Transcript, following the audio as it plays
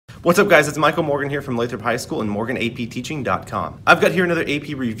What's up guys, it's Michael Morgan here from Lathrop High School and MorganAPTeaching.com. I've got here another AP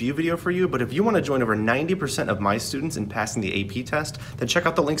review video for you, but if you want to join over 90% of my students in passing the AP test, then check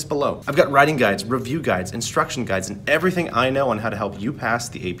out the links below. I've got writing guides, review guides, instruction guides, and everything I know on how to help you pass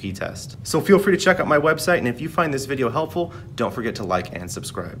the AP test. So feel free to check out my website, and if you find this video helpful, don't forget to like and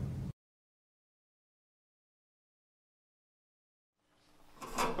subscribe.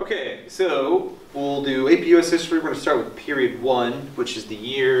 Okay, so we'll do AP US history. We're going to start with period 1, which is the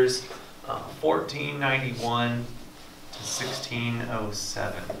years 1491 to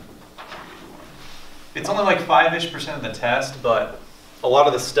 1607. It's only like 5-ish% of the test, but a lot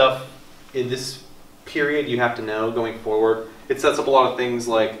of the stuff in this period you have to know going forward. It sets up a lot of things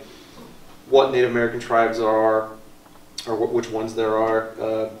like what Native American tribes are, or which ones there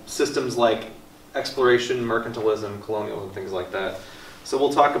are, systems like exploration, mercantilism, colonialism, things like that. So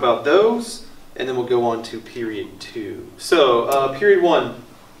we'll talk about those, and then we'll go on to period 2. So period 1,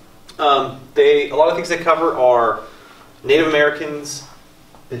 a lot of things they cover are Native Americans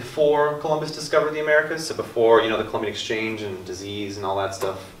before Columbus discovered the Americas. So before, the Columbian Exchange and disease and all that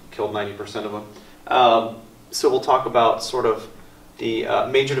stuff killed 90% of them. So we'll talk about sort of the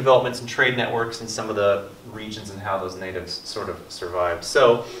major developments in trade networks in some of the regions and how those natives sort of survived.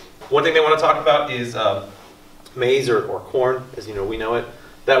 So one thing they want to talk about is maize or corn, as we know it.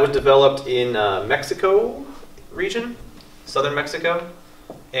 That was developed in Mexico region, southern Mexico,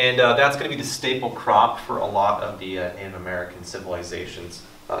 and that's going to be the staple crop for a lot of the Native American civilizations,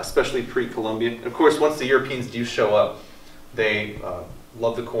 especially pre-Columbian. Of course, once the Europeans do show up, they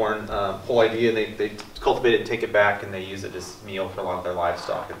love the corn whole idea. They cultivate it and take it back, and they use it as meal for a lot of their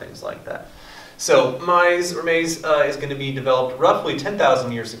livestock and things like that. So maize is going to be developed roughly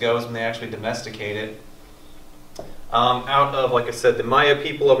 10,000 years ago is when they actually domesticate it. Out of, like I said, the Maya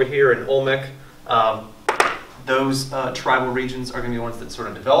people over here in Olmec. Those tribal regions are going to be the ones that sort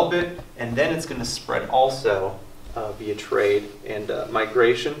of develop it, and then it's going to spread also via trade and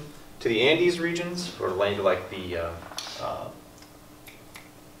migration to the Andes regions, or land like the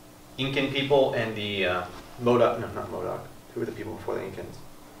Incan people and the Modoc. No, not Modoc. Who were the people before the Incans?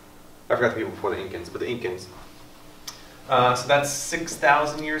 I forgot the people before the Incans, but the Incans. So that's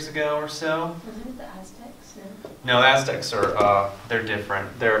 6,000 years ago or so. Wasn't it the Aztecs? No, the Aztecs are they're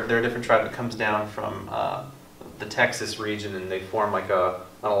different. They're a different tribe that comes down from the Texas region, and they form like an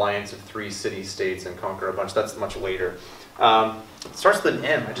alliance of 3 city-states and conquer a bunch. That's much later. It starts with an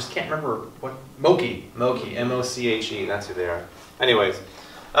M. I just can't remember what. Moche, M-O-C-H-E. That's who they are. Anyways,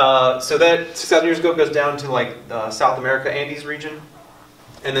 so that 6,000 years ago goes down to like the South America, Andes region,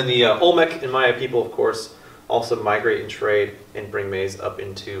 and then the Olmec and Maya people, of course, also migrate and trade and bring maize up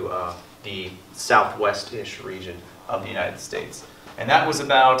into the southwest-ish region of the United States. And that was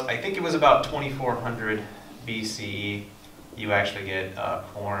about, I think it was about 2400 BCE, you actually get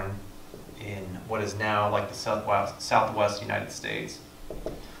corn in what is now like the southwest United States.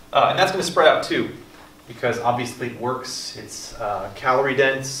 And that's going to spread out too, because obviously it works, it's calorie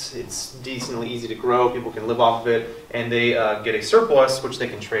dense, it's decently easy to grow, people can live off of it, and they get a surplus which they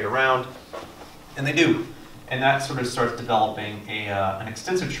can trade around, and they do. And that sort of starts developing an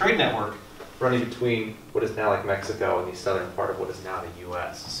extensive trade network running between what is now like Mexico and the southern part of what is now the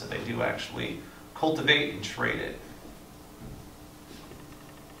US. So they do actually cultivate and trade it.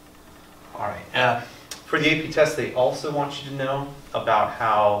 All right. For the AP test, they also want you to know about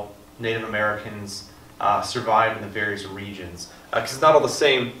how Native Americans survived in the various regions. Because it's not all the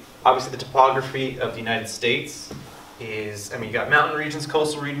same. Obviously, the topography of the United States is, you got mountain regions,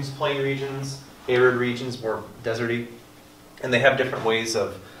 coastal regions, plain regions, arid regions, more deserty, and they have different ways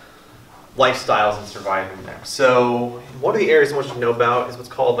of lifestyles and surviving there. So one of the areas I want you to know about is what's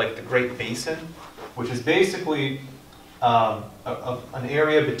called like the Great Basin, which is basically an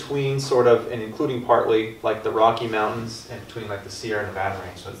area between sort of, and including partly like the Rocky Mountains and between like the Sierra Nevada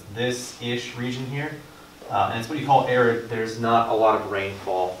range. So it's this-ish region here, and it's what you call arid. There's not a lot of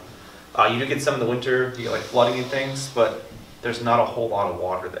rainfall. You do get some in the winter, you get like flooding and things, but there's not a whole lot of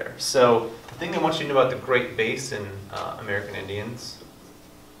water there. So the thing I want you to know about the Great Basin American Indians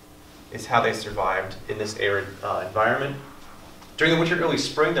is how they survived in this arid environment. During the winter and early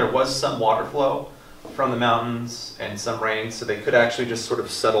spring, there was some water flow from the mountains and some rain, so they could actually just sort of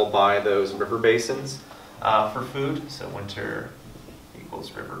settle by those river basins for food. So winter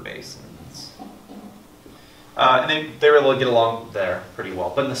equals river basins. And they were able to get along there pretty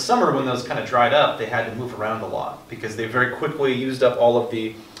well. But in the summer, when those kind of dried up, they had to move around a lot because they very quickly used up all of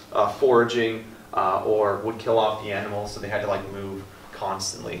the foraging or would kill off the animals, so they had to like move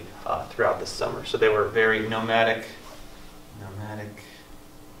constantly throughout the summer. So they were very nomadic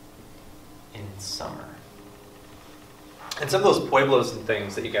in summer. And some of those pueblos and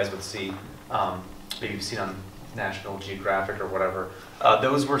things that you guys would see, maybe you've seen on National Geographic or whatever,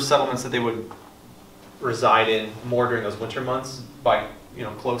 those were settlements that they would reside in more during those winter months by,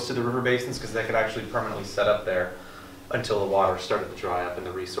 close to the river basins, because they could actually permanently set up there until the water started to dry up and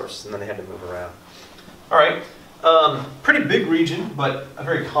the resources, and then they had to move around. All right, pretty big region, but a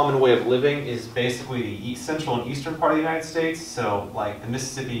very common way of living is basically the central and eastern part of the United States. So like the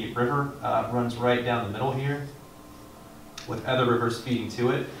Mississippi River runs right down the middle here, with other rivers feeding to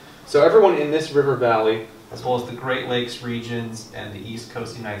it. So everyone in this river valley, as well as the Great Lakes regions and the East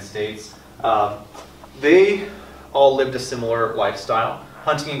Coast of the United States, they all lived a similar lifestyle,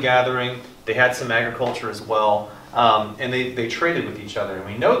 hunting and gathering. They had some agriculture as well, and they traded with each other. And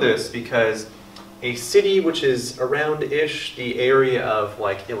we know this because a city which is around-ish the area of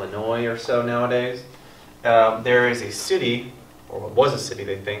like Illinois or so nowadays, there is a city, or what was a city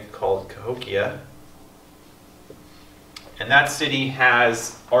they think, called Cahokia. And that city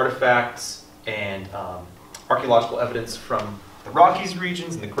has artifacts and archaeological evidence from the Rockies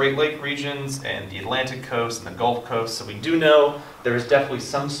regions and the Great Lake regions and the Atlantic coast and the Gulf Coast. So we do know there is definitely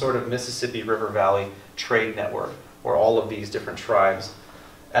some sort of Mississippi River Valley trade network where all of these different tribes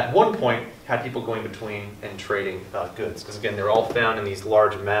at one point had people going between and trading goods. Because again, they're all found in these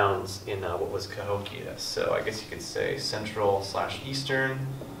large mounds in what was Cahokia. So I guess you could say central/eastern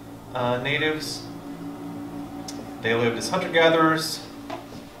natives. They lived as hunter-gatherers,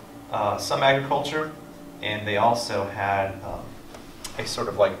 some agriculture, and they also had a sort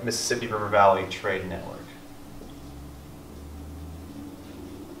of like Mississippi River Valley trade network.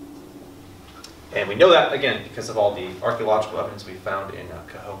 And we know that, again, because of all the archaeological evidence we found in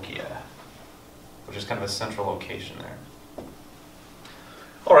Cahokia, which is kind of a central location there.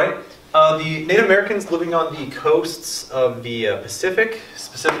 All right, the Native Americans living on the coasts of the Pacific,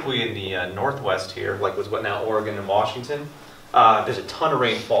 specifically in the northwest here, like was what now Oregon and Washington, there's a ton of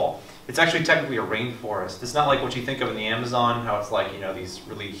rainfall. It's actually technically a rainforest. It's not like what you think of in the Amazon, how it's like, these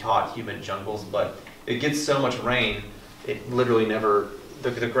really hot, humid jungles, but it gets so much rain, it literally never,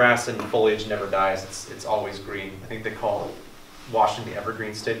 the grass and foliage never dies. It's always green. I think they call it Washington the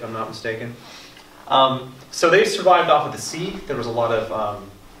Evergreen State, if I'm not mistaken. So they survived off of the sea. There was a lot of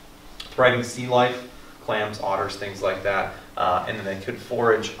thriving sea life, clams, otters, things like that. And then they could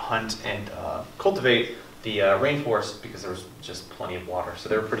forage, hunt, and cultivate the rainforest because there was just plenty of water. So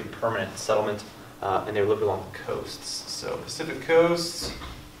they were a pretty permanent settlement, and they lived along the coasts. So Pacific coasts.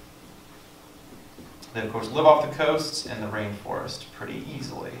 They, of course, live off the coasts and the rainforest pretty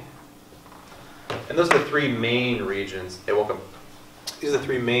easily. And those are the three main regions. Hey, welcome. These are the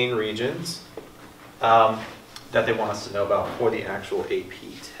three main regions that they want us to know about for the actual AP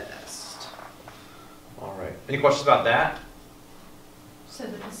test. All right. Any questions about that? So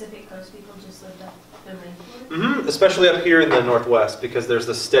the Pacific Coast people just lived up the rainforest? Mm-hmm. Especially up here in the northwest, because there's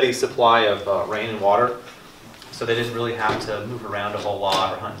the steady supply of rain and water. So they didn't really have to move around a whole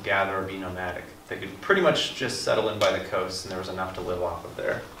lot or hunt and gather or be nomadic. They could pretty much just settle in by the coast, and there was enough to live off of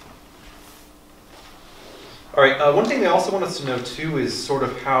there. All right, one thing they also want us to know too is sort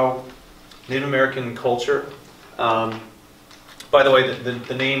of how Native American culture, by the way,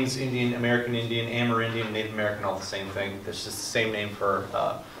 the names Indian, American Indian, Amerindian, and Native American are all the same thing. There's just the same name for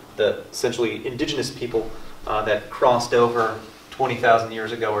the essentially indigenous people that crossed over 20,000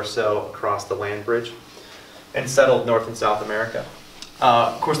 years ago or so across the land bridge and settled North and South America.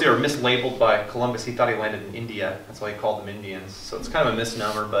 Of course, they were mislabeled by Columbus. He thought he landed in India. That's why he called them Indians. So it's kind of a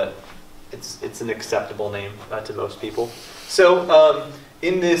misnomer, but it's an acceptable name to most people. So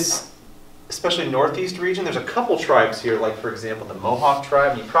in this, especially northeast region, there's a couple tribes here, like, for example, the Mohawk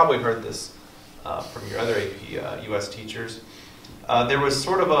tribe. You probably heard this from your other AP US teachers. There was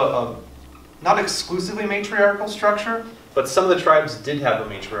sort of a not exclusively matriarchal structure, but some of the tribes did have a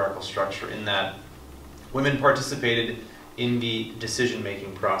matriarchal structure in that women participated in the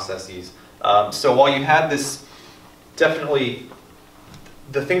decision-making processes. So while you had this, definitely,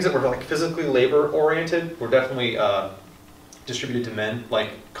 the things that were like physically labor-oriented were definitely distributed to men, like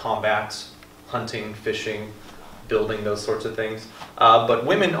combats, hunting, fishing, building, those sorts of things. But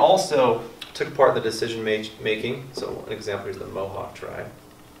women also took part in the decision-making. So an example is the Mohawk tribe.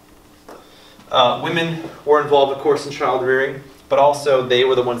 Women were involved, of course, in child rearing, but also they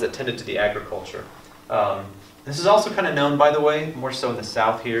were the ones that tended to the agriculture. This is also kind of known, by the way, more so in the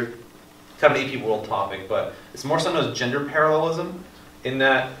South here, kind of an AP world topic, but it's more so known as gender parallelism, in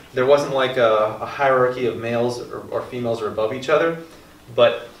that there wasn't like a hierarchy of males or females are above each other,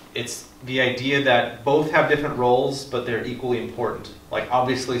 but it's the idea that both have different roles, but they're equally important. Like,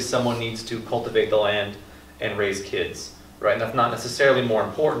 obviously someone needs to cultivate the land and raise kids, right? And that's not necessarily more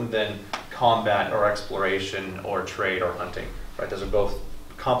important than combat or exploration or trade or hunting. Right? Those are both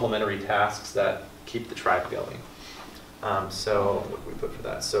complementary tasks that keep the tribe going. So what do we put for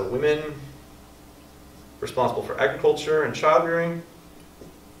that? So women responsible for agriculture and childbearing,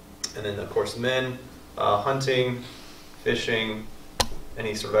 and then of course men hunting, fishing,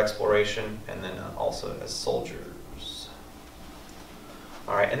 any sort of exploration, and then also as soldiers.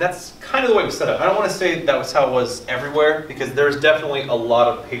 All right, and that's kind of the way it was set up. I don't want to say that was how it was everywhere, because there's definitely a lot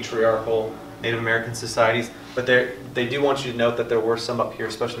of patriarchal Native American societies, but they do want you to note that there were some up here,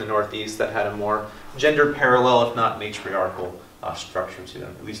 especially in the Northeast, that had a more gender parallel, if not matriarchal, structure to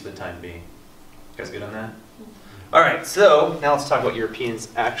them, at least for the time being. You guys good on that? All right, so now let's talk about Europeans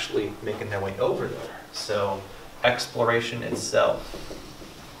actually making their way over there. So exploration itself.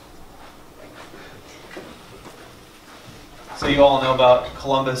 So you all know about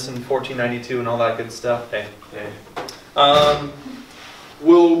Columbus in 1492 and all that good stuff. Hey.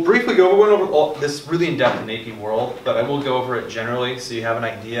 We'll briefly go over all this really in-depth in AP World, but I will go over it generally so you have an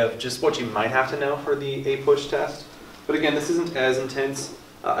idea of just what you might have to know for the APUSH test. But again, this isn't as intense.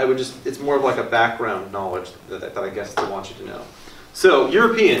 It's more of like a background knowledge that I guess they want you to know. So,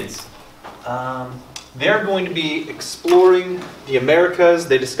 Europeans, they're going to be exploring the Americas.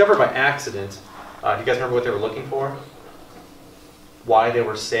 They discovered by accident. Do you guys remember what they were looking for? Why they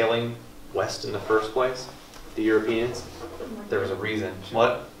were sailing west in the first place? The Europeans? There was a reason.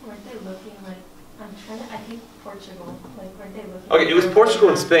 What? Weren't they looking like, I think Portugal, like weren't they looking? Okay, it was Portugal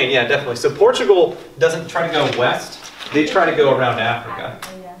and Spain, yeah, definitely. So Portugal doesn't try to go west, they try to go around Africa.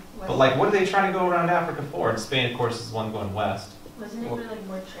 Yeah. But like, what are they trying to go around Africa for? And Spain, of course, is the one going west. Wasn't it for like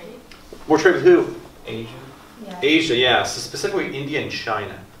more trade? More trade with who? Asia? Yeah. Asia, yeah, so specifically India and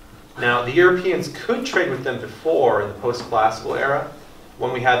China. Now, the Europeans could trade with them before in the post-classical era,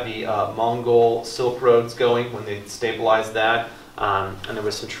 when we had the Mongol Silk Roads going, when they stabilized that, and there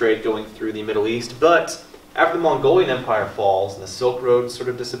was some trade going through the Middle East. But after the Mongolian Empire falls and the Silk Road sort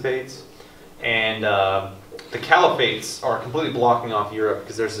of dissipates, and the caliphates are completely blocking off Europe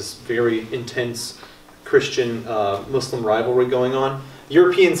because there's this very intense Christian-Muslim rivalry going on,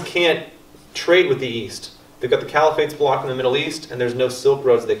 Europeans can't trade with the East. They've got the caliphates blocking the Middle East, and there's no Silk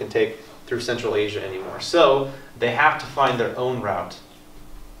Roads they can take through Central Asia anymore. So they have to find their own route.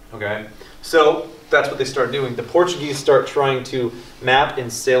 Okay, so that's what they start doing. The Portuguese start trying to map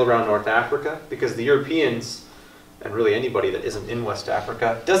and sail around North Africa because the Europeans, and really anybody that isn't in West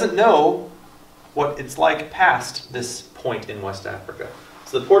Africa, doesn't know what it's like past this point in West Africa.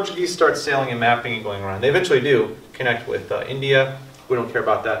 So the Portuguese start sailing and mapping and going around. They eventually do connect with India. We don't care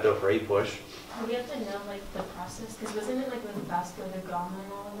about that though for APUSH. We have to know like the process, because wasn't it like with Vasco da Gama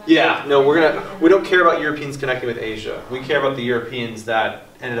and all of that? Yeah, no, we don't care about Europeans connecting with Asia. We care about the Europeans that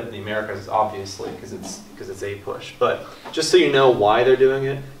ended up in the Americas, obviously, because it's APUSH. But just so you know why they're doing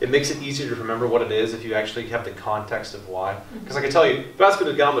it, it makes it easier to remember what it is if you actually have the context of why. Because I can tell you, Vasco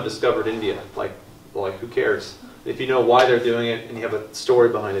da Gama discovered India. Like who cares? If you know why they're doing it and you have a story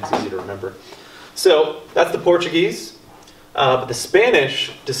behind it, it's easy to remember. So that's the Portuguese. But the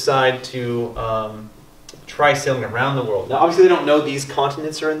Spanish decide to try sailing around the world. Now, obviously, they don't know these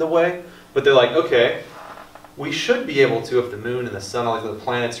continents are in the way, but they're like, okay, we should be able to if the moon and the sun, all these other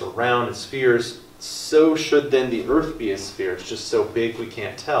planets are round as spheres, so should then the Earth be a sphere. It's just so big we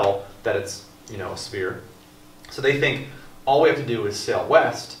can't tell that it's, a sphere. So they think all we have to do is sail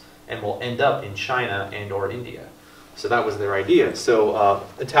west, and we'll end up in China and or India. So that was their idea. So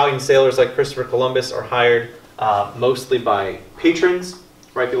Italian sailors like Christopher Columbus are hired mostly by patrons,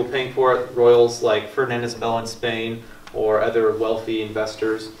 right? People paying for it, royals like Ferdinand Isabel in Spain or other wealthy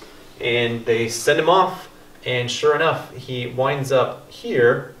investors. And they send him off, and sure enough, he winds up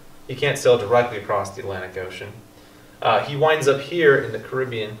here. He can't sail directly across the Atlantic Ocean. He winds up here in the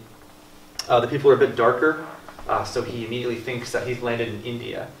Caribbean. The people are a bit darker, so he immediately thinks that he's landed in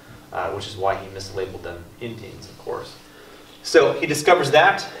India, which is why he mislabeled them Indians, of course. So he discovers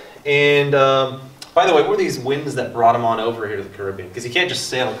that, and by the way, what were these winds that brought him on over here to the Caribbean? Because you can't just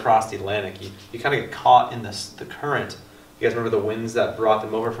sail across the Atlantic. You kind of get caught in the current. You guys remember the winds that brought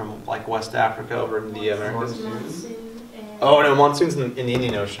them over from like West Africa over into the Americas? Monsoon and Oh no, monsoons in the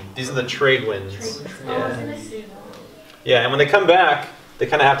Indian Ocean. These are the trade winds. Yeah, and when they come back, they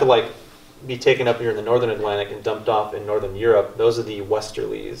kind of have to like be taken up here in the northern Atlantic and dumped off in northern Europe. Those are the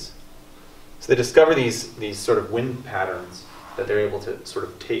Westerlies. So they discover these sort of wind patterns that they're able to sort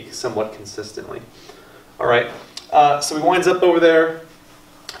of take somewhat consistently. All right, so he winds up over there,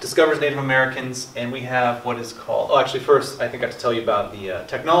 discovers Native Americans, and we have what is called, oh actually first I think I have to tell you about the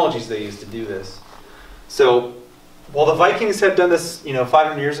technologies they used to do this. So while the Vikings had done this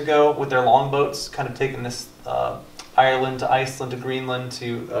 500 years ago with their longboats, kind of taking this Ireland to Iceland to Greenland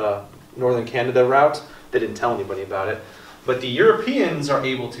to northern Canada route. They didn't tell anybody about it. But the Europeans are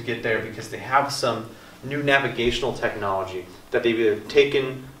able to get there because they have some new navigational technology that they've either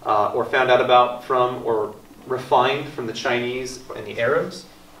taken or found out about from or refined from the Chinese and the Arabs.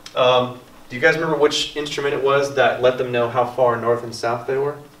 Do you guys remember which instrument it was that let them know how far north and south they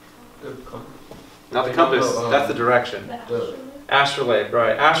were? Not the compass, that's the direction. Astrolabe,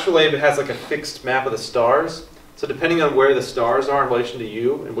 right. Astrolabe has like a fixed map of the stars. So depending on where the stars are in relation to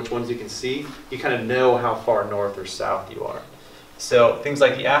you and which ones you can see, you kind of know how far north or south you are. So things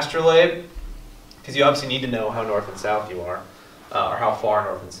like the astrolabe, because you obviously need to know how north and south you are, or how far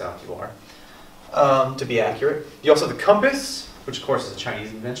north and south you are, to be accurate. You also have the compass, which of course is a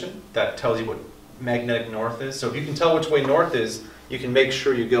Chinese invention, that tells you what magnetic north is. So if you can tell which way north is, you can make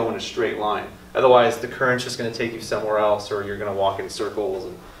sure you go in a straight line. Otherwise, the current's just going to take you somewhere else, or you're going to walk in circles.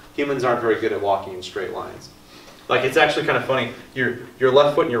 And humans aren't very good at walking in straight lines. Like, it's actually kind of funny. Your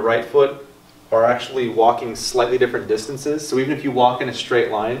left foot and your right foot are actually walking slightly different distances. So even if you walk in a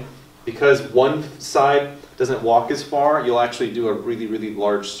straight line, because one side doesn't walk as far, you'll actually do a really, really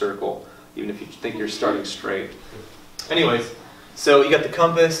large circle, even if you think you're starting straight. Anyways, so you got the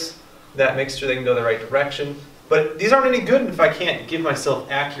compass. That makes sure they can go the right direction. But these aren't any good if I can't give myself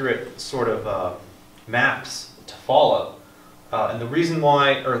accurate sort of maps to follow. And the reason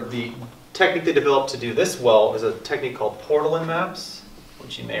why, or the technique they developed to do this well, is a technique called portolan maps,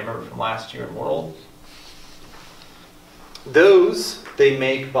 which you may remember from last year in World. Those they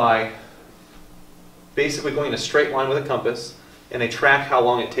make by basically going in a straight line with a compass, and they track how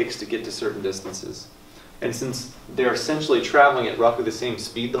long it takes to get to certain distances. And since they're essentially traveling at roughly the same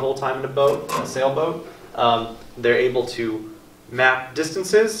speed the whole time in a boat, a sailboat, they're able to map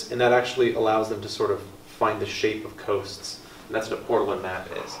distances, and that actually allows them to sort of find the shape of coasts. And that's what a portolan map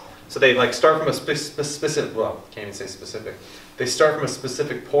is. So they like start from a specific, well, can't even say specific. They start from a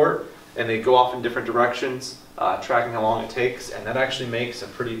specific port, and they go off in different directions, tracking how long it takes, and that actually makes a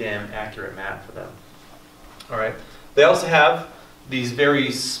pretty damn accurate map for them. All right. They also have these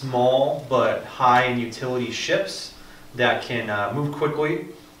very small but high in utility ships that can move quickly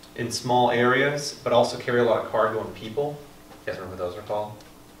in small areas, but also carry a lot of cargo and people. You guys remember what those are called?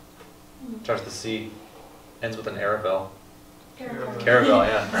 Starts with the C, ends with an Arabelle. Caravelle,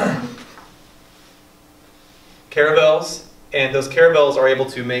 yeah. Caravels, and those caravels are able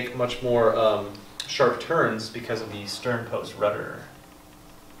to make much more sharp turns because of the stern post rudder.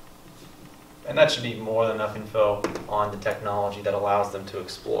 And that should be more than enough info on the technology that allows them to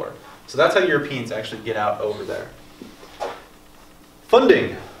explore. So that's how Europeans actually get out over there.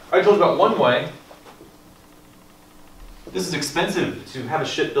 Funding. I told you about one way. This is expensive to have a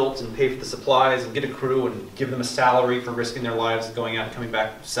ship built and pay for the supplies and get a crew and give them a salary for risking their lives going out and coming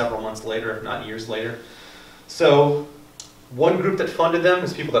back several months later, if not years later. So one group that funded them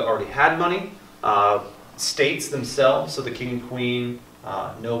is people that already had money, states themselves, so the king and queen,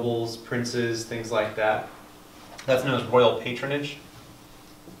 nobles, princes, things like that. That's known as royal patronage.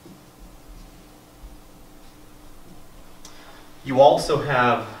 You also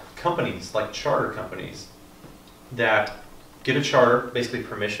have companies, like charter companies, that get a charter, basically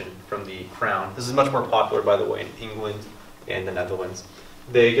permission from the crown. This is much more popular, by the way, in England and the Netherlands.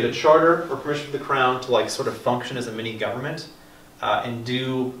 They get a charter or permission from the crown to like sort of function as a mini government and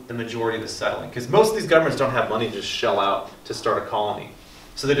do the majority of the settling. Because most of these governments don't have money to just shell out to start a colony.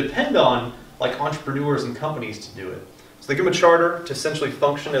 So they depend on like entrepreneurs and companies to do it. So they give them a charter to essentially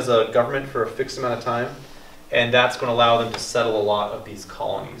function as a government for a fixed amount of time, and that's going to allow them to settle a lot of these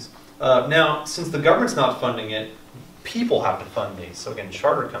colonies. Now, since the government's not funding it, people have to fund these. So again,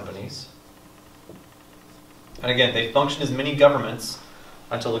 charter companies. And again, they function as mini governments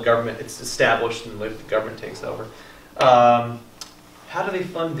until the government is established and the government takes over. How do they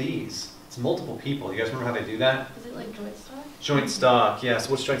fund these? It's multiple people. You guys remember how they do that? Is it like joint stock? Joint stock, yeah.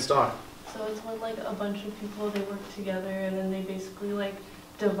 So what's joint stock? So it's when like a bunch of people, they work together and then they basically like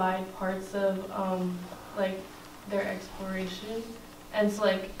divide parts of like their exploration. And it's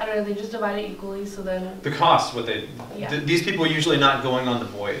like, I don't know, they just divide it equally, so then... The cost, what they... Yeah. These people are usually not going on the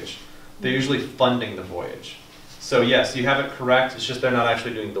voyage. They're usually funding the voyage. So yes, you have it correct, it's just they're not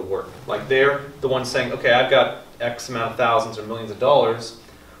actually doing the work. Like they're the ones saying, okay, I've got X amount of thousands or millions of dollars,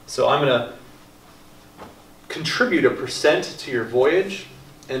 so I'm going to contribute a percent to your voyage,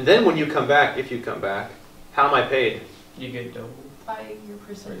 and then when you come back, if you come back, how am I paid? You get double. By your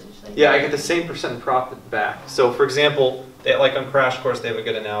percentage. Like Yeah, I get the same percent profit back. So for example, like on Crash Course, they have a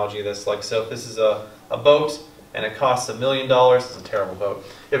good analogy of this. Like, so if this is a boat and it costs $1 million, it's a terrible boat.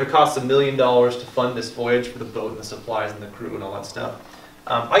 If it costs $1 million to fund this voyage for the boat and the supplies and the crew and all that stuff,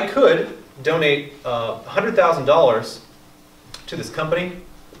 I could donate $100,000 to this company,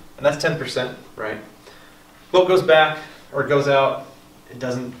 and that's 10%, right? Boat goes back, or goes out, it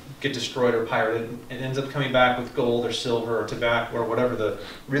doesn't get destroyed or pirated, it ends up coming back with gold or silver or tobacco or whatever the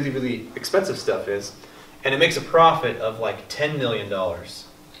really, really expensive stuff is, and it makes a profit of like $10 million.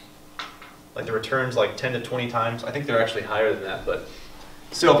 Like the returns like 10 to 20 times. I think they're actually higher than that, but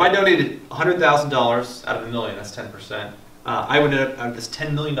so if I donated $100,000 out of $1 million, that's 10%. I would end up, out of this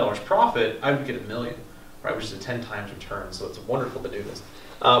 $10 million profit, I would get $1 million, right? Which is a 10 times return. So it's wonderful to do this.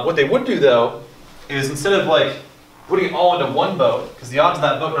 What they would do though is instead of like putting it all into one boat, because the odds of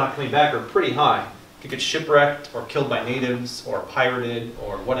that boat not coming back are pretty high. It could get shipwrecked or killed by natives or pirated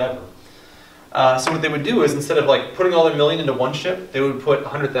or whatever. So what they would do is instead of like putting all their $1 million into one ship, they would put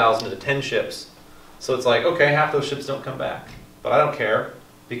 100,000 into 10 ships. So it's like, okay, half those ships don't come back, but I don't care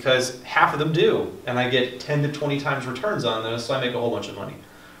because half of them do, and I get 10 to 20 times returns on those, so I make a whole bunch of money,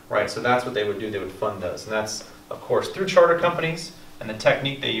 right? So that's what they would do. They would fund those, and that's of course through charter companies, and the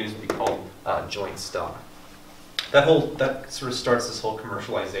technique they use would be called joint stock. That sort of starts this whole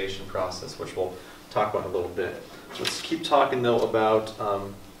commercialization process, which we'll talk about in a little bit. So let's keep talking though about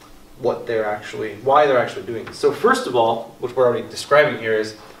why they're actually doing this. So first of all, which we're already describing here,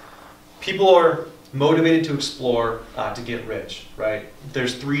 is people are motivated to explore to get rich, right?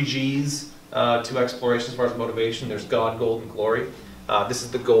 There's 3 G's to exploration as far as motivation. There's God, gold, and glory. This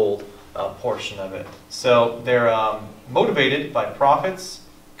is the gold portion of it. So they're motivated by profits,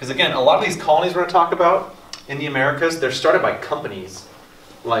 because again, a lot of these colonies we're going to talk about in the Americas, they're started by companies.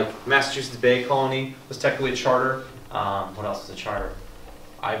 Like Massachusetts Bay Colony was technically a charter. What else was a charter?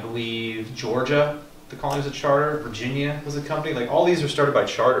 I believe Georgia, the colony was a charter. Virginia was a company. Like all these are started by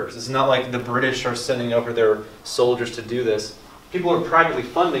charters. It's not like the British are sending over their soldiers to do this. People are privately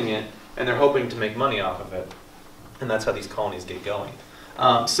funding it, and they're hoping to make money off of it. And that's how these colonies get going.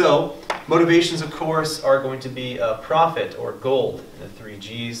 So motivations, of course, are going to be profit or gold in the 3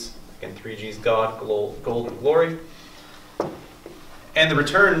 G's. Again, 3 G's, God, gold, and glory. And the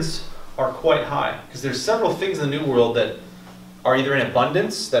returns are quite high, because there's several things in the New World that are either in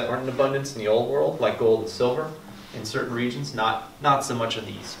abundance, that aren't in abundance in the Old World, like gold and silver in certain regions, not so much on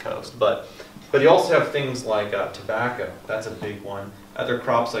the East Coast. But you also have things like tobacco. That's a big one. Other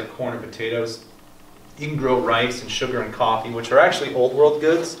crops like corn and potatoes. You can grow rice and sugar and coffee, which are actually Old World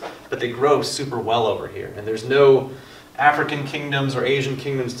goods, but they grow super well over here. And there's no African kingdoms or Asian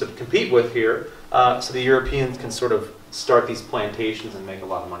kingdoms to compete with here, so the Europeans can sort of start these plantations and make a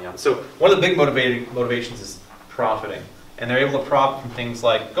lot of money on it. So one of the big motivations is profiting. And they're able to profit from things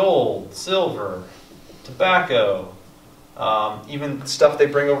like gold, silver, tobacco, even stuff they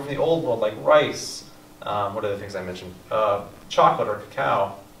bring over from the Old World, like rice. What are the things I mentioned? Chocolate or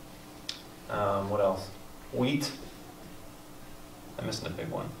cacao. What else? Wheat. I'm missing a big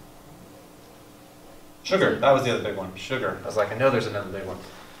one. Sugar. That was the other big one. Sugar. I was like, I know there's another big one.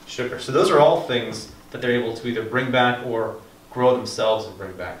 Sugar. So those are all things that they're able to either bring back or grow themselves and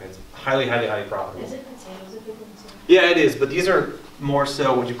bring back. It's highly, highly, highly profitable. Is it potatoes a big one too? Yeah, it is, but these are more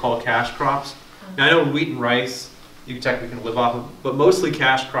so what you call cash crops. Now, I know wheat and rice you technically can live off of, but mostly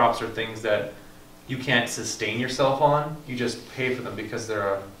cash crops are things that you can't sustain yourself on. You just pay for them because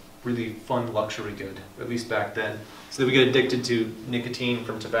they're a really fun luxury good, at least back then. So they would get addicted to nicotine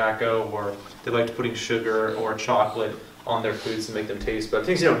from tobacco, or they liked putting sugar or chocolate on their foods to make them taste better.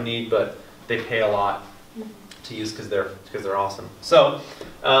 Things you don't need, but they pay a lot to use because they're awesome. So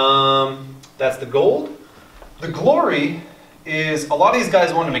that's the gold. The glory is a lot of these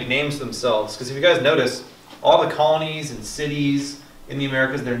guys want to make names for themselves, because if you guys notice, all the colonies and cities in the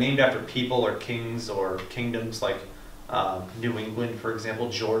Americas, they're named after people or kings or kingdoms, like New England, for example,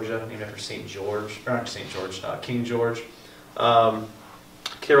 Georgia, named after St. George, or not St. George, King George.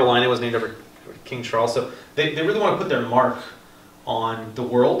 Carolina was named after King Charles. So they really want to put their mark on the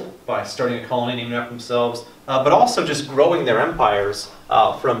world by starting a colony, naming after themselves, but also just growing their empires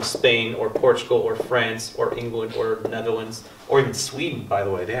from Spain or Portugal or France or England or Netherlands or even Sweden, by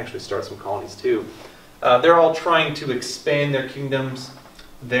the way. They actually start some colonies too. They're all trying to expand their kingdoms,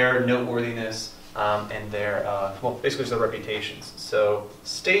 their noteworthiness, and their, well, basically their reputations. So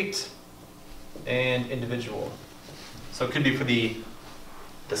state and individual. So it could be for the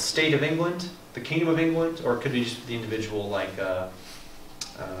state of England, the Kingdom of England, or it could be just the individual, like the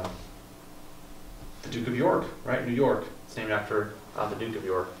Duke of York, right? New York. It's named after the Duke of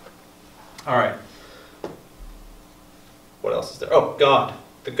York. All right. What else is there? Oh, God.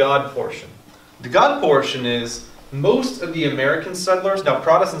 The God portion. The God portion is most of the American settlers. Now,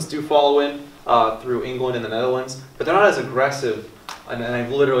 Protestants do follow in through England and the Netherlands, but they're not as aggressive, and I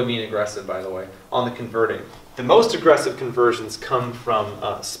literally mean aggressive, by the way, on the converting. The most aggressive conversions come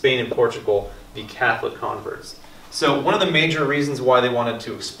from Spain and Portugal, the Catholic converts. So one of the major reasons why they wanted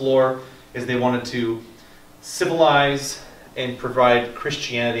to explore is they wanted to civilize and provide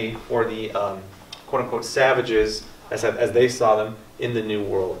Christianity for the quote-unquote savages, as they saw them, in the New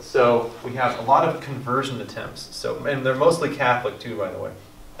World. So we have a lot of conversion attempts. So, and they're mostly Catholic too, by the way.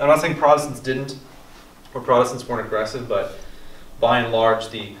 I'm not saying Protestants didn't, or Protestants weren't aggressive, but by and large,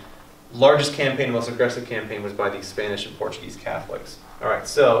 the largest campaign, most aggressive campaign was by the Spanish and Portuguese Catholics. All right,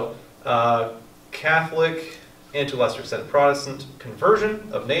 so Catholic and to a lesser extent Protestant conversion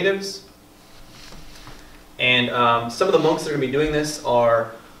of natives. And some of the monks that are going to be doing this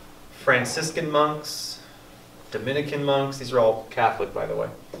are Franciscan monks, Dominican monks. These are all Catholic, by the way.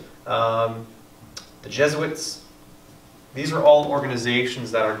 The Jesuits. These are all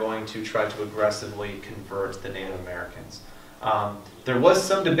organizations that are going to try to aggressively convert the Native Americans. There was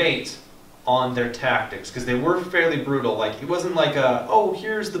some debate on their tactics because they were fairly brutal. Like, it wasn't like, oh,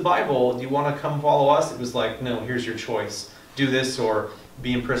 here's the Bible, do you want to come follow us? It was like, no, here's your choice. Do this or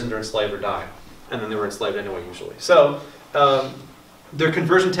be imprisoned or enslaved or die. And then they were enslaved anyway, usually. So their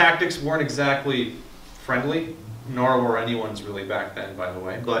conversion tactics weren't exactly friendly, nor were anyone's really back then, by the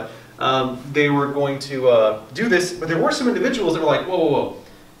way. But they were going to do this, but there were some individuals that were like, whoa, whoa, whoa.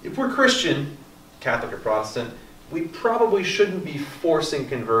 If we're Christian, Catholic or Protestant, we probably shouldn't be forcing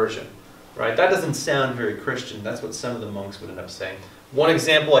conversion, right? That doesn't sound very Christian. That's what some of the monks would end up saying. One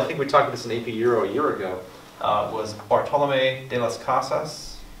example, I think we talked about this in AP Euro a year ago, was Bartolomé de las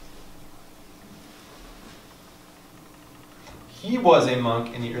Casas. He was a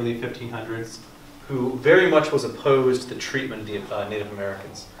monk in the early 1500s who very much was opposed to the treatment of the Native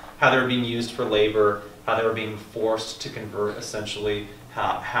Americans, how they were being used for labor, how they were being forced to convert, essentially,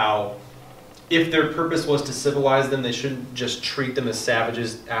 how if their purpose was to civilize them, they shouldn't just treat them as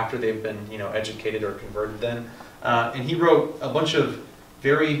savages after they've been, educated or converted then. And he wrote a bunch of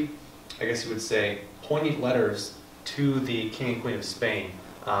very, I guess you would say, poignant letters to the King and Queen of Spain.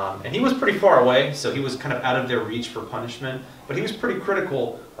 And he was pretty far away, so he was kind of out of their reach for punishment, but he was pretty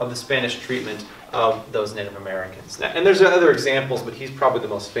critical of the Spanish treatment of those Native Americans. And there's other examples, but he's probably the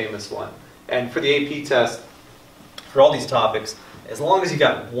most famous one. And for the AP test, for all these topics, as long as you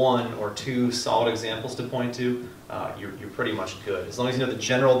got one or two solid examples to point to, you're pretty much good. As long as you know the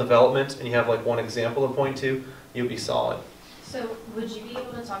general development and you have like one example to point to, you'll be solid. So would you be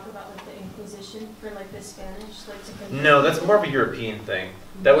able to talk about like the Inquisition for like the Spanish, like to No, that's more of a European thing.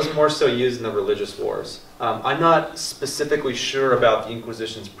 That was more so used in the religious wars. I'm not specifically sure about the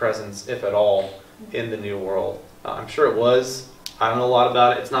Inquisition's presence, if at all, in the New World. I'm sure it was. I don't know a lot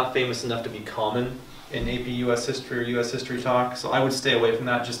about it. It's not famous enough to be common in AP US history or US history talk, so I would stay away from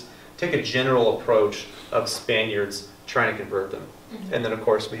that. Just take a general approach of Spaniards trying to convert them. And then, of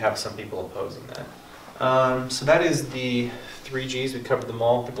course, we have some people opposing that. So that is the 3 Gs. We covered them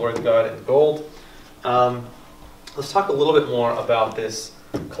all, the glory of God and the gold. Let's talk a little bit more about this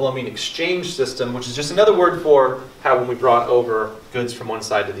Columbian Exchange system, which is just another word for how when we brought over goods from one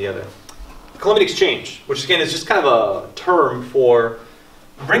side to the other. Columbian Exchange, which again is just kind of a term for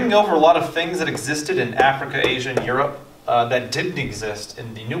bringing over a lot of things that existed in Africa, Asia, and Europe that didn't exist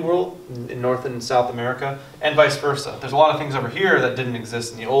in the New World, in North and South America, and vice versa. There's a lot of things over here that didn't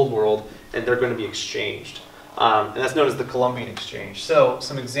exist in the Old World, and they're going to be exchanged. And that's known as the Columbian Exchange. So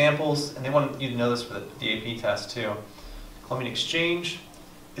some examples, and they want you to know this for the AP test too. Columbian Exchange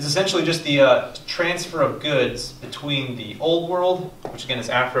is essentially just the transfer of goods between the Old World, which again is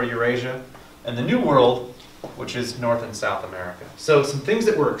Afro-Eurasia, and the New World, which is North and South America. So some things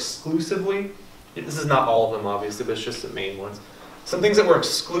that were exclusively, this is not all of them obviously, but it's just the main ones. Some things that were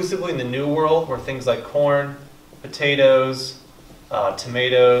exclusively in the New World were things like corn, potatoes,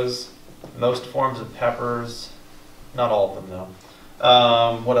 tomatoes, most forms of peppers, not all of them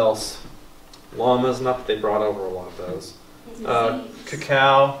though. What else? Llamas, not that they brought over a lot of those.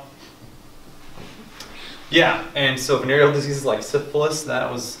 Cacao. Yeah, and so venereal diseases like syphilis, that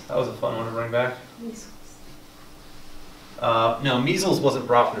was a fun one to bring back. No, measles wasn't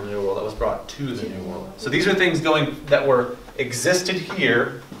brought from the New World, that was brought to the New World. So these are things that were existed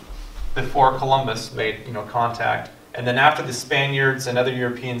here before Columbus made contact. And then after the Spaniards and other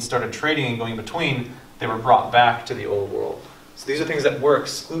Europeans started trading and going between, they were brought back to the Old World. So these are things that were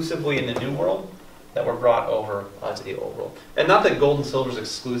exclusively in the New World that were brought over to the Old World. And not that gold and silver is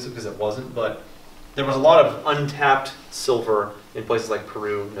exclusive, because it wasn't, but there was a lot of untapped silver in places like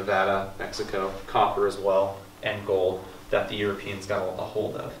Peru, Nevada, Mexico, copper as well, and gold that the Europeans got a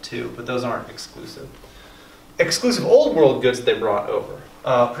hold of too, but those aren't exclusive. Exclusive Old World goods that they brought over.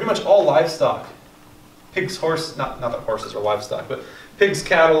 Pretty much all livestock. Pigs, horses, not that horses are livestock, but pigs,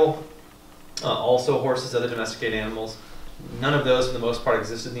 cattle, also horses, other domesticated animals. None of those, for the most part,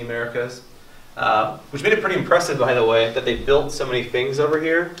 existed in the Americas. which made it pretty impressive, by the way, that they built so many things over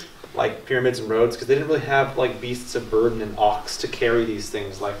here, like pyramids and roads, because they didn't really have like beasts of burden and ox to carry these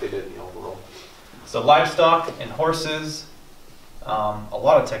things like they did in the old world. So livestock and horses, a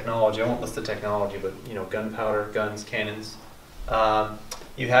lot of technology. I won't list the technology, but gunpowder, guns, cannons.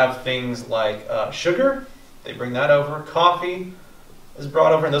 You have things like sugar. They bring that over. Coffee is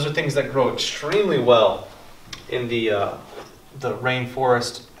brought over, and those are things that grow extremely well in the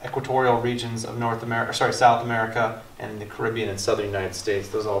rainforest, equatorial regions of South America, and the Caribbean and southern United States.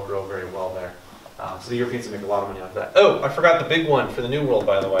 Those all grow very well there. So the Europeans make a lot of money off of that. Oh, I forgot the big one for the New World,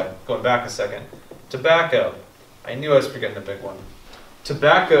 by the way. Going back a second. Tobacco. I knew I was forgetting the big one.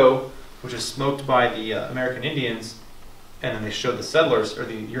 Tobacco, which is smoked by the American Indians, and then they showed the settlers, or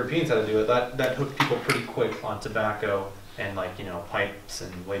the Europeans how to do it, that hooked people pretty quick on tobacco and pipes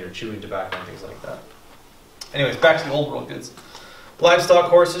and later chewing tobacco and things like that. Anyways, back to the old world goods. Livestock,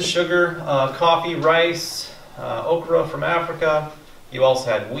 horses, sugar, coffee, rice, okra from Africa. You also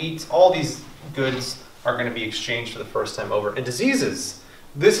had wheat. All these goods are going to be exchanged for the first time over. And diseases.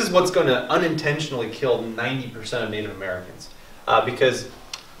 This is what's going to unintentionally kill 90% of Native Americans. Because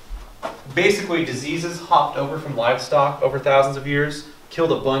basically diseases hopped over from livestock over thousands of years,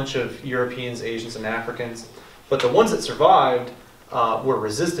 killed a bunch of Europeans, Asians, and Africans. But the ones that survived were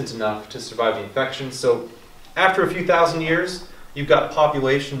resistant enough to survive the infection. So after a few thousand years, you've got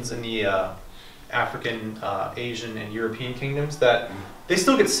populations in the African, Asian, and European kingdoms that they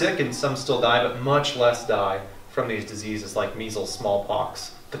still get sick and some still die, but much less die from these diseases like measles,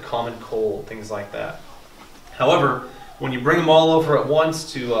 smallpox, the common cold, things like that. However, when you bring them all over at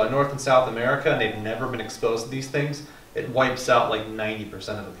once to North and South America and they've never been exposed to these things, it wipes out like 90%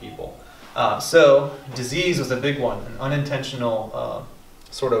 of the people. So disease was a big one, an unintentional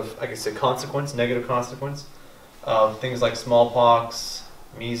sort of, I guess, a consequence, negative consequence of things like smallpox,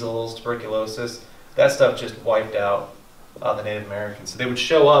 measles, tuberculosis. That stuff just wiped out the Native Americans. So they would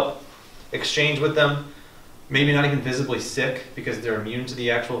show up, exchange with them, maybe not even visibly sick because they're immune to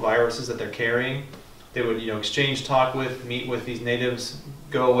the actual viruses that they're carrying. They would, exchange, talk with, meet with these natives,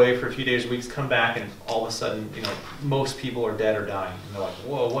 go away for a few days, weeks, come back, and all of a sudden, most people are dead or dying. And they're like,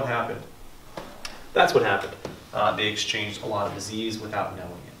 whoa, what happened? That's what happened. They exchanged a lot of disease without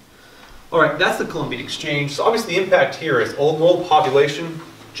knowing it. All right, that's the Columbian Exchange. So obviously the impact here is old world population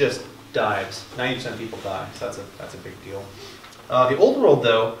just dives. 90% of people die, so that's a big deal. The old world,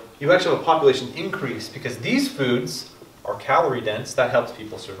 though, you actually have a population increase because these foods are calorie dense. That helps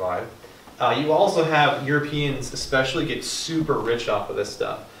people survive. You also have Europeans especially get super rich off of this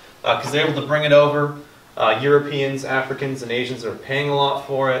stuff because they're able to bring it over. Europeans, Africans, and Asians are paying a lot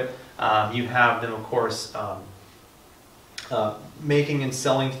for it. You have them, of course, making and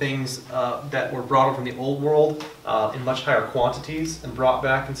selling things that were brought over from the old world in much higher quantities and brought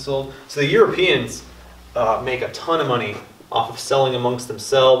back and sold. So the Europeans make a ton of money off of selling amongst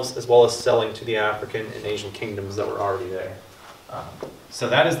themselves as well as selling to the African and Asian kingdoms that were already there. So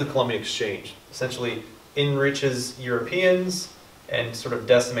that is the Columbian Exchange. Essentially enriches Europeans and sort of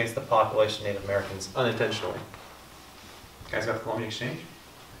decimates the population of Native Americans unintentionally. You guys got the Columbian Exchange?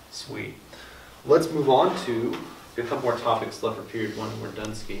 Sweet. Let's move on to a couple more topics left for period one and we're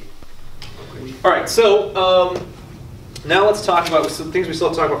done ski. All right, so now let's talk about some things we still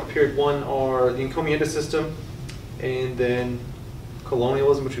have to talk about for period one are the Encomienda system and then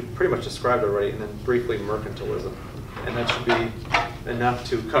colonialism, which we pretty much described already, and then briefly mercantilism. And that should be enough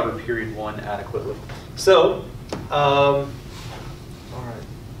to cover period one adequately. So, all right,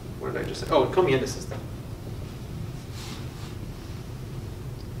 what did I just say? Oh, Encomienda system.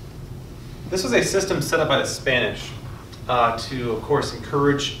 This was a system set up by the Spanish to, of course,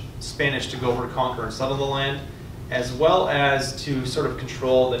 encourage Spanish to go over to conquer and settle the land, as well as to sort of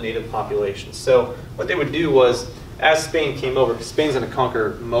control the native population. So what they would do was, as Spain came over, because Spain's going to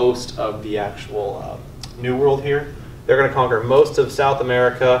conquer most of the actual New World here, they're going to conquer most of South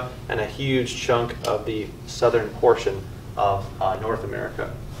America and a huge chunk of the southern portion of North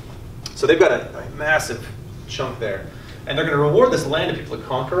America. So they've got a massive chunk there. And they're going to reward this land to people to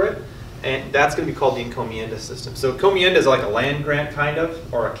conquer it, and that's going to be called the Encomienda system. So Encomienda is like a land grant, kind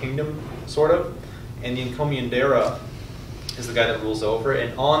of, or a kingdom, sort of, and the Encomiendera is the guy that rules over it.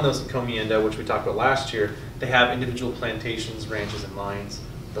 And on those Encomienda, which we talked about last year, they have individual plantations, ranches, and mines.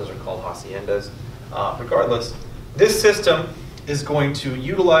 Those are called haciendas. Regardless, this system is going to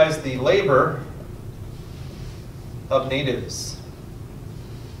utilize the labor of natives.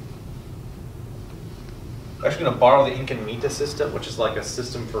 We're actually going to borrow the Encomienda system, which is like a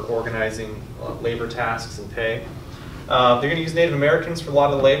system for organizing labor tasks and pay. They're going to use Native Americans for a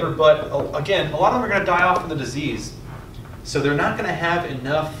lot of the labor, but again, a lot of them are going to die off from the disease. So they're not going to have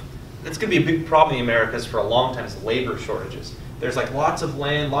enough it's going to be a big problem in the Americas for a long time is labor shortages. There's like lots of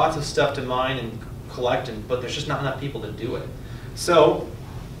land, lots of stuff to mine and collect, but there's just not enough people to do it. So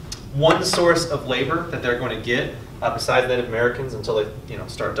one source of labor that they're going to get, besides Native Americans until they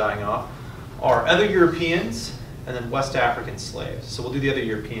start dying off, are other Europeans and then West African slaves. So we'll do the other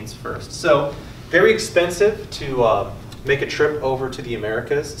Europeans first. So very expensive to make a trip over to the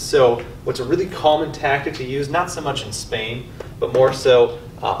Americas. So what's a really common tactic to use, not so much in Spain, but more so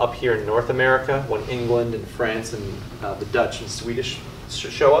up here in North America when England and France and the Dutch and Swedish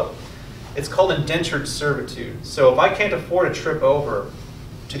show up, it's called indentured servitude. So if I can't afford a trip over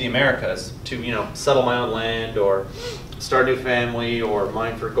to the Americas to settle my own land or start a new family or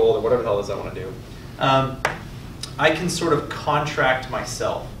mine for gold or whatever the hell it is I want to do, I can sort of contract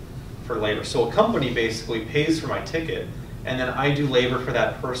myself for labor. So a company basically pays for my ticket, and then I do labor for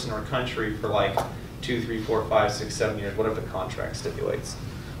that person or country for like 2, 3, 4, 5, 6, 7 years, whatever the contract stipulates,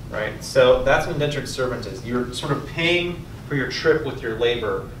 right? So that's what indentured servant is. You're sort of paying for your trip with your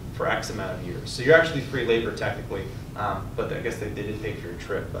labor for X amount of years. So you're actually free labor technically, but I guess they did pay for your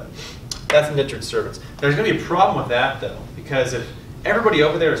trip, but that's indentured servants. There's going to be a problem with that though, because if everybody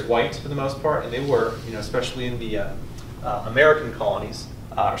over there is white for the most part, and they were, especially in the American colonies,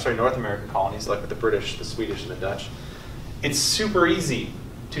 North American colonies, like with the British, the Swedish, and the Dutch, it's super easy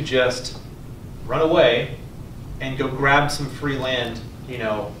to just run away and go grab some free land, in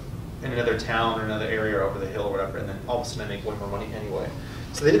another town or another area or over the hill or whatever, and then all of a sudden I make way more money anyway.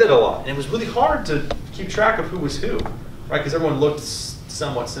 So they did that a lot, and it was really hard to keep track of who was who, right? Because everyone looked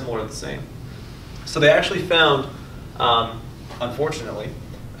somewhat similar, the same. So they actually found, unfortunately,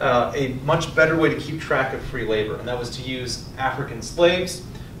 a much better way to keep track of free labor, and that was to use African slaves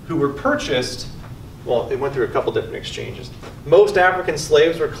who were purchased. Well, they went through a couple different exchanges. Most African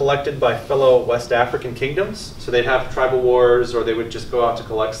slaves were collected by fellow West African kingdoms, so they'd have tribal wars, or they would just go out to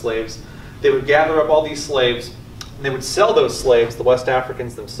collect slaves. They would gather up all these slaves, and they would sell those slaves, the West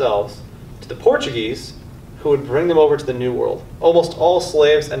Africans themselves, to the Portuguese, who would bring them over to the New World. Almost all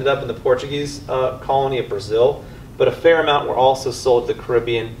slaves ended up in the Portuguese colony of Brazil, but a fair amount were also sold to the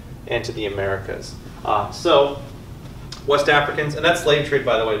Caribbean and to the Americas. So West Africans, and that slave trade,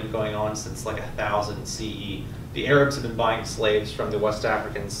 by the way, has been going on since like 1000 CE. The Arabs have been buying slaves from the West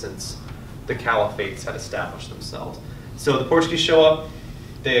Africans since the caliphates had established themselves. So the Portuguese show up.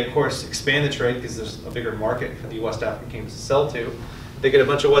 They, of course, expand the trade because there's a bigger market for the West African kingdoms to sell to. They get a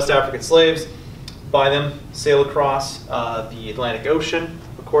bunch of West African slaves, buy them, sail across the Atlantic Ocean.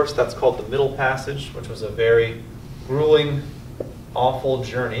 Of course, that's called the Middle Passage, which was a very grueling, awful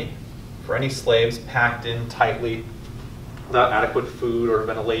journey for any slaves packed in tightly without adequate food or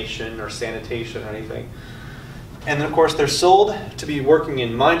ventilation or sanitation or anything. And then, of course, they're sold to be working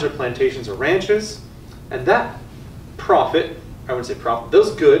in mines or plantations or ranches. And that profit, I wouldn't say profit,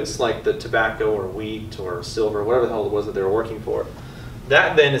 those goods like the tobacco or wheat or silver, whatever the hell it was that they were working for,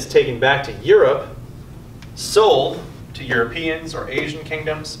 that then is taken back to Europe, sold to Europeans or Asian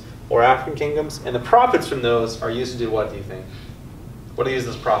kingdoms or African kingdoms, and the profits from those are used to do what, do you think? What do they use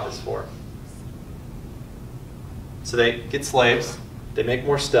those profits for? So they get slaves, they make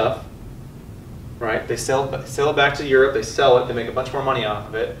more stuff, right? They sell it back to Europe, they sell it, they make a bunch more money off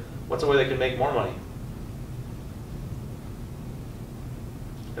of it. What's a way they can make more money?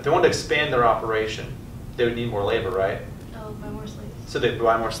 If they wanted to expand their operation, they would need more labor, right? Oh, buy more slaves. So they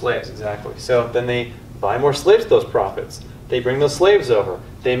buy more slaves, exactly. So then they buy more slaves, those profits. They bring those slaves over.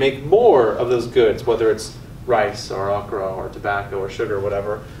 They make more of those goods, whether it's rice or okra or tobacco or sugar or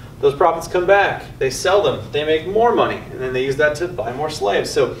whatever. Those profits come back. They sell them. They make more money. And then they use that to buy more slaves.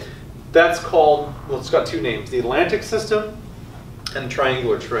 So that's called, well, it's got two names, the Atlantic system and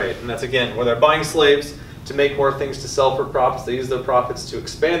triangular trade. And that's, again, where they're buying slaves to make more things to sell for profits. They use their profits to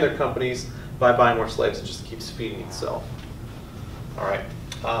expand their companies by buying more slaves. It just keeps feeding itself. All right.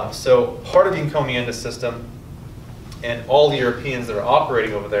 So part of the Encomienda system and all the Europeans that are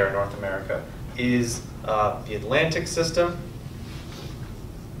operating over there in North America is the Atlantic system,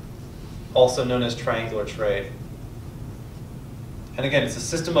 also known as triangular trade. And again, it's a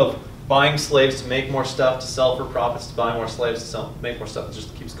system of buying slaves to make more stuff, to sell for profits, to buy more slaves, to sell, make more stuff. It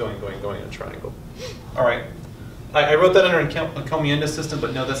just keeps going in a triangle. All right. I wrote that under Encomienda system,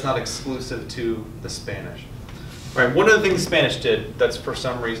 but no, that's not exclusive to the Spanish. All right, one of the things the Spanish did that's for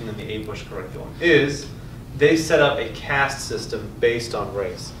some reason in the APUSH curriculum is they set up a caste system based on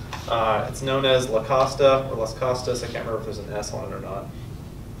race. It's known as La Casta or Las Castas. I can't remember if there's an S on it or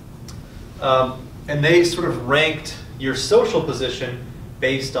not. And they sort of ranked your social position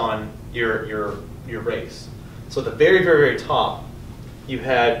based on your race. So at the very, very, very top, you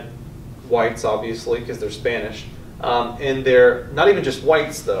had whites, obviously, because they're Spanish. And they're not even just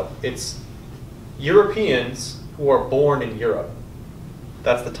whites, though. It's Europeans who are born in Europe.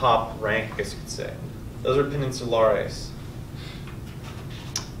 That's the top rank, I guess you could say. Those are peninsulares.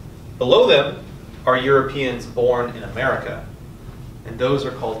 Below them are Europeans born in America, and those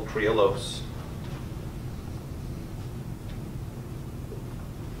are called criollos.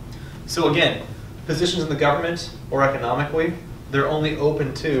 So again, positions in the government or economically, they're only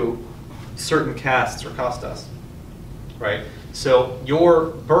open to certain castes or castas, right? So your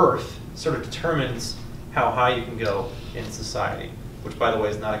birth sort of determines how high you can go in society, which, by the way,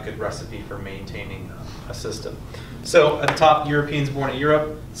 is not a good recipe for maintaining a system. So at the top, Europeans born in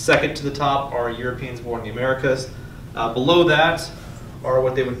Europe. Second to the top are Europeans born in the Americas. Below that are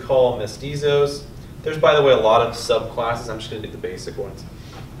what they would call mestizos. There's, by the way, a lot of subclasses. I'm just going to do the basic ones.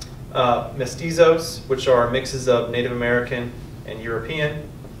 Mestizos, which are mixes of Native American and European.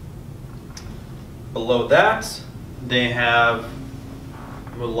 Below that, they have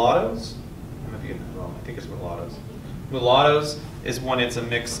mulattoes. I might be getting that wrong. I think it's mulattoes. Mulattoes is when it's a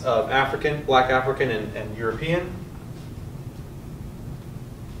mix of African, black African, and European.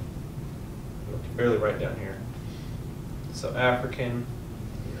 I can barely write down here. So African,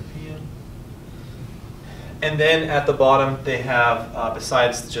 European. And then at the bottom, they have,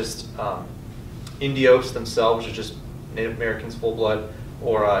 besides just Indios themselves, which are just Native Americans full blood,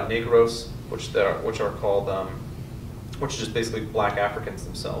 or Negros, which are called, which is just basically black Africans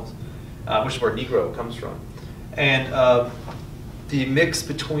themselves, which is where Negro comes from. And the mix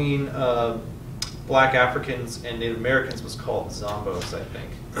between black Africans and Native Americans was called Zombos, I think.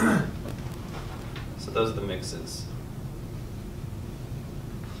 So those are the mixes.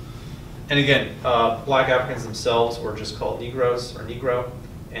 And again, black Africans themselves were just called Negros or Negro,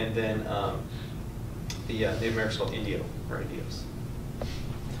 and then the Native Americans called Indio or Indios.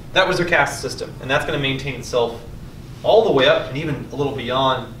 That was their caste system, and that's going to maintain itself all the way up and even a little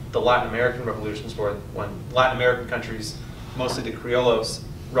beyond the Latin American revolutions, where when Latin American countries, mostly the criollos,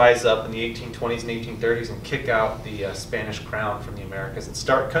 rise up in the 1820s and 1830s and kick out the Spanish crown from the Americas and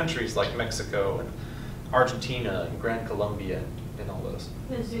start countries like Mexico and Argentina and Gran Colombia and all those.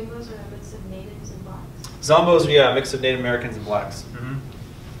 The Zumbos are a mix of natives and blacks. Zombos, yeah, a mix of Native Americans and blacks.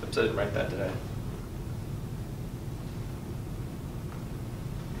 Mm-hmm. Oops, I didn't write that today.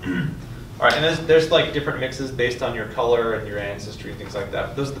 All right, and there's like different mixes based on your color and your ancestry and things like that.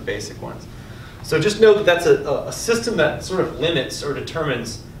 But those are the basic ones. So just know that that's a system that sort of limits or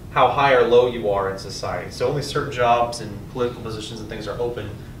determines how high or low you are in society. So only certain jobs and political positions and things are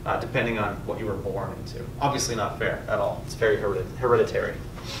open depending on what you were born into. Obviously not fair at all. It's very hereditary.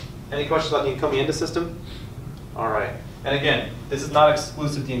 Any questions about the Encomienda system? All right. And again, this is not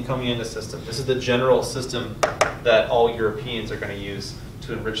exclusive to the Encomienda system. This is the general system that all Europeans are going to use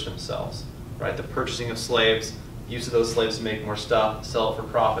to enrich themselves, right? The purchasing of slaves, use of those slaves to make more stuff, sell it for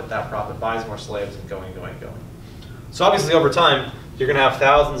profit, that profit buys more slaves, and going. So obviously over time, you're going to have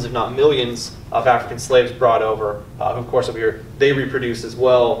thousands, if not millions, of African slaves brought over. Of course, over here, they reproduce as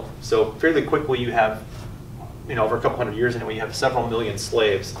well. So fairly quickly, you have, over a couple hundred years anyway, you have several million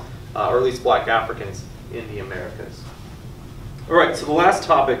slaves, or at least black Africans, in the Americas. All right, so the last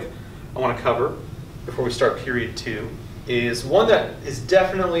topic I want to cover before we start period 2 is one that is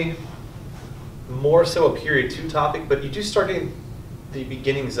definitely more so a period 2 topic, but you do start getting the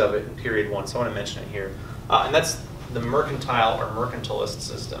beginnings of it in period 1, so I want to mention it here. And that's the mercantile or mercantilist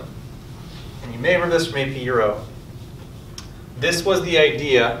system. And you may remember this from AP Euro. This was the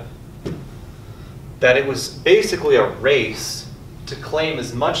idea that it was basically a race to claim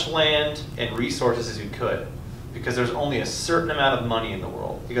as much land and resources as you could, because there's only a certain amount of money in the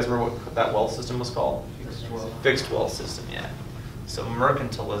world. You guys remember what that wealth system was called? Fixed wealth system, yeah. So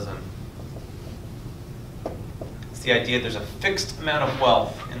mercantilism. It's the idea there's a fixed amount of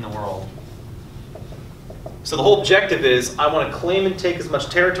wealth in the world. So the whole objective is I want to claim and take as much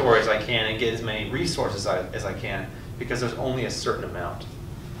territory as I can and get as many resources as I can, because there's only a certain amount,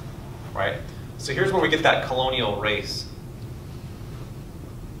 right? So here's where we get that colonial race.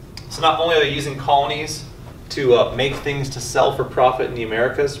 So not only are they using colonies to make things to sell for profit in the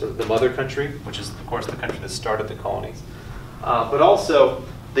Americas, or the mother country, which is, of course, the country that started the colonies, but also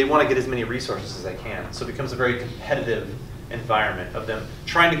they want to get as many resources as they can. So it becomes a very competitive environment of them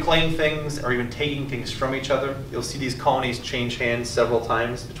trying to claim things or even taking things from each other. You'll see these colonies change hands several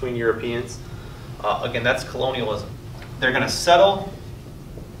times between Europeans. Again, that's colonialism. They're going to settle,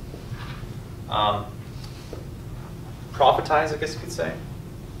 profitize, I guess you could say.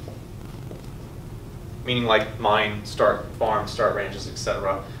 Meaning like mine, start farms, start ranches,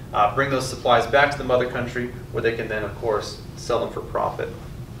 etc. Bring those supplies back to the mother country where they can then, of course, sell them for profit.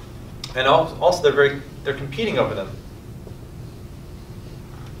 And also they're competing over them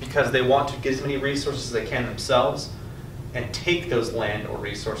because they want to get as many resources as they can themselves and take those land or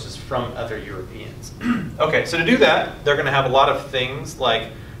resources from other Europeans. Okay, so to do that, they're going to have a lot of things like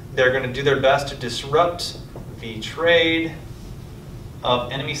they're going to do their best to disrupt the trade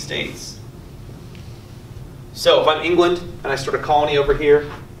of enemy states. So if I'm England and I start a colony over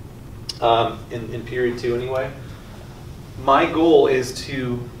here, in period 2 anyway, my goal is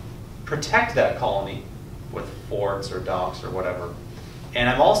to protect that colony with forts or docks or whatever. And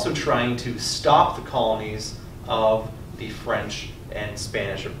I'm also trying to stop the colonies of the French and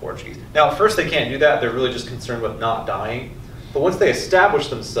Spanish or Portuguese. Now, at first they can't do that. They're really just concerned with not dying. But once they establish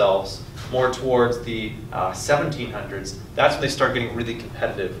themselves more towards the 1700s, that's when they start getting really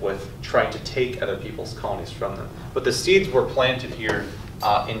competitive with trying to take other people's colonies from them. But the seeds were planted here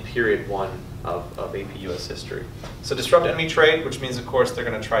in period 1 of AP-US history. So disrupt enemy trade, which means, of course, they're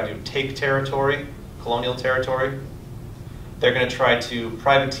going to try to take territory, colonial territory. They're going to try to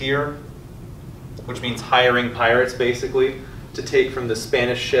privateer, which means hiring pirates, basically, to take from the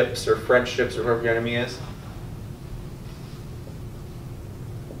Spanish ships or French ships or whoever your enemy is.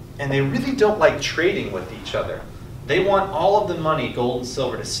 And they really don't like trading with each other. They want all of the money, gold and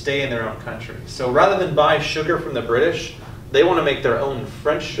silver, to stay in their own country. So rather than buy sugar from the British, they want to make their own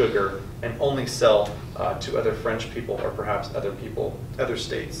French sugar and only sell to other French people or perhaps other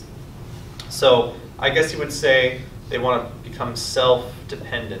states. So I guess you would say they want to become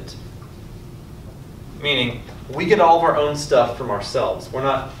self-dependent. Meaning, we get all of our own stuff from ourselves. We're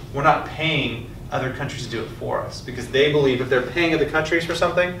not paying other countries to do it for us, because they believe if they're paying other countries for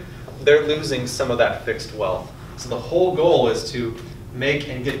something, they're losing some of that fixed wealth. So the whole goal is to make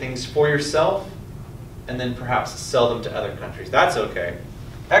and get things for yourself and then perhaps sell them to other countries. That's okay.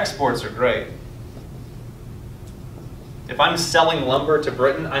 Exports are great. If I'm selling lumber to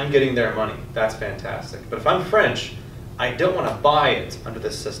Britain, I'm getting their money. That's fantastic. But if I'm French, I don't want to buy it under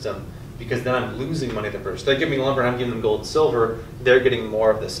this system, because then I'm losing money to the British. They give me lumber and I'm giving them gold and silver. They're getting more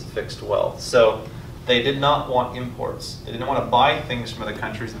of this fixed wealth. So they did not want imports. They didn't want to buy things from other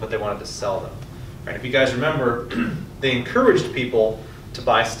countries, but they wanted to sell them. Right? If you guys remember, they encouraged people to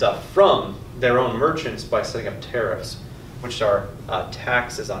buy stuff from their own merchants by setting up tariffs, which are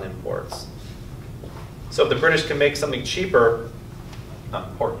taxes on imports. So if the British can make something cheaper,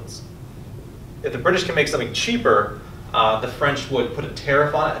 importance. If the British can make something cheaper, the French would put a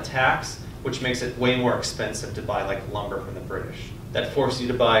tariff on it, a tax, which makes it way more expensive to buy like lumber from the British. That forces you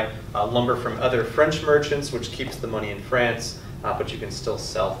to buy lumber from other French merchants, which keeps the money in France, but you can still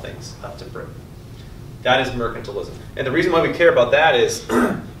sell things up to Britain. That is mercantilism. And the reason why we care about that is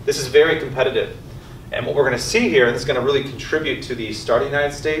this is very competitive. And what we're going to see here, and this is going to really contribute to the start of the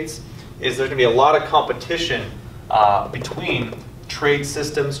United States, is there's going to be a lot of competition between trade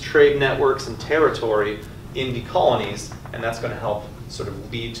systems, trade networks, and territory in the colonies, and that's going to help sort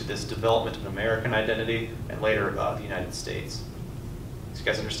of lead to this development of American identity and later the United States. So you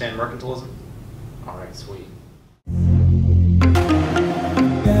guys understand mercantilism? All right, sweet.